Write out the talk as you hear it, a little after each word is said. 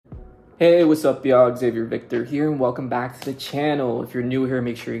Hey, what's up y'all? Xavier Victor here and welcome back to the channel. If you're new here,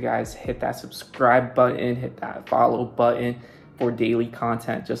 make sure you guys hit that subscribe button, hit that follow button for daily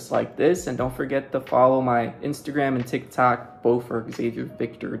content just like this. And don't forget to follow my Instagram and TikTok, both are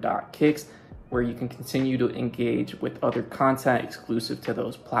xaviervictor.kicks, where you can continue to engage with other content exclusive to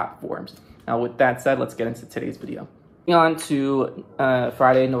those platforms. Now with that said, let's get into today's video. On to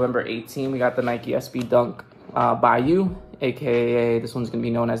Friday, November 18, we got the Nike SB Dunk Bayou, aka this one's gonna be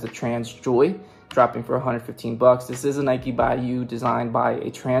known as the Trans Joy, dropping for 115 bucks. This is a Nike Bayou designed by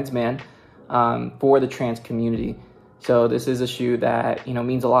a trans man for the trans community. So this is a shoe that, you know,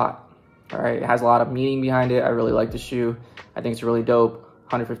 means a lot. All right, it has a lot of meaning behind it. I really like the shoe. I think it's really dope.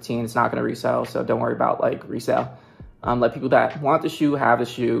 115, it's not gonna resell, so don't worry about like resale. Let people that want the shoe have the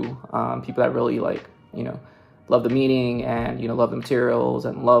shoe. People that really like, you know, love the meaning and, you know, love the materials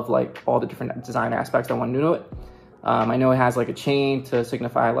and love like all the different design aspects that want to know it. I know it has like a chain to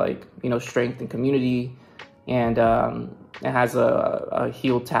signify like, you know, strength and community. And it has a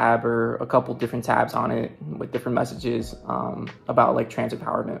heel tab or a couple different tabs on it with different messages about like trans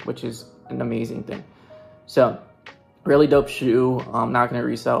empowerment, which is an amazing thing. So really dope shoe. I'm not going to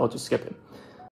resell, just skip it.